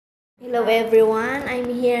Hello everyone, I'm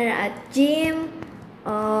here at gym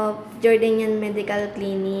of Jordanian Medical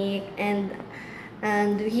Clinic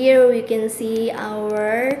and here we can see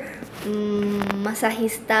our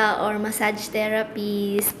masahista or massage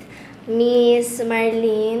therapist, Miss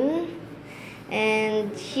Marlene,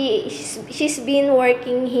 and she's been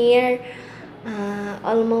working here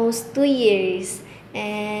almost 2 years,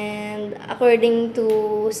 and according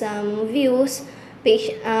to some views,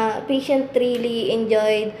 patient really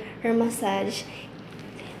enjoyed her massage.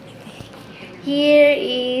 Here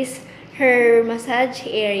is her massage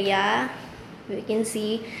area. We can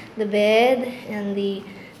see the bed and the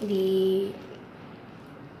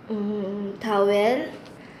towel,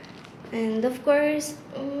 and of course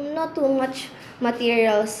not too much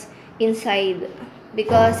materials inside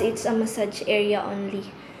because it's a massage area only.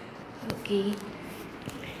 Okay.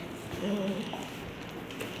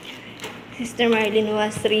 Sister Marlene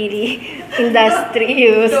was really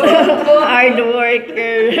industrious, hard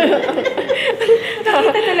worker.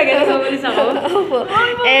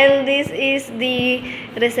 And this is the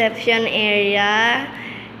reception area.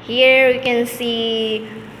 Here we can see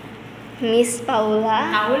Miss Paula.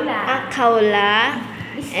 Kaula.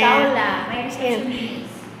 Miss Paula, my receptionist.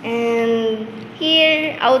 And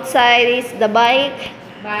here outside is the bike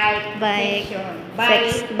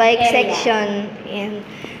section.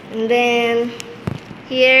 And then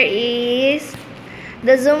here is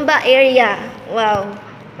the Zumba area. Wow,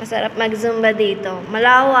 masarap mag-Zumba dito.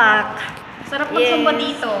 Malawak. Sarap mag-Zumba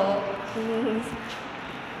dito.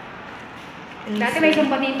 Dati may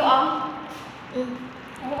Zumba dito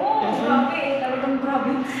Oo, grabe. Talagang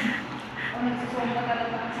grabe. Nagsusumba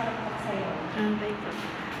talaga. Ang sarap magsayo.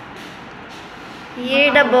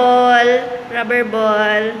 Here the ball, rubber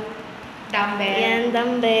ball. Dumbbell. Yan,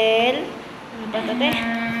 dumbbell.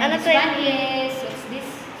 Ano to? What's this?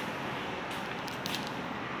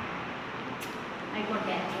 I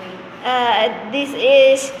forget. Wait. This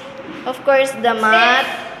is, of course, the mat.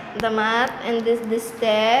 The mat, and this the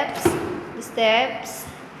steps. The steps.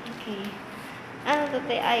 Okay. Ano to?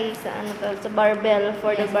 Ay, sa ano to? Sa barbell,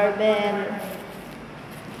 for the barbell.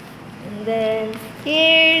 And then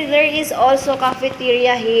here there is also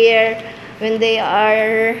cafeteria here. When they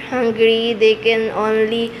are hungry, they can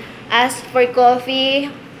only ask for coffee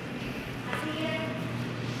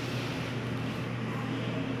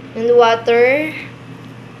and water.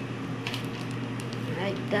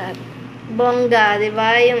 Like that. Bongga, di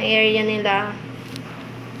ba? Yung area nila.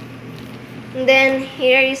 And then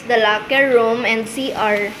here is the locker room and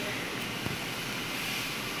CR.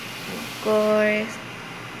 Of course.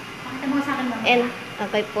 Pakita mo sa akin ba? And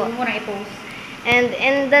okay po. Huwag mo na i-post. And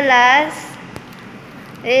in the last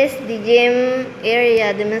is the gym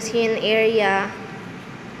area, the machine area.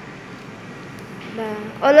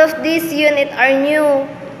 All of these units are new.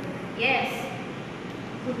 Yes.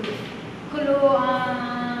 Kulo,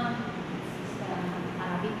 sa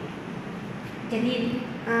Arabic. Jadid.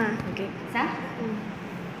 Okay. Sa?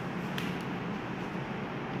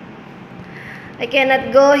 I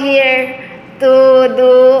cannot go here to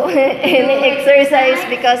do any exercise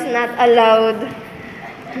because not allowed.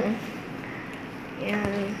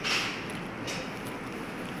 Yan.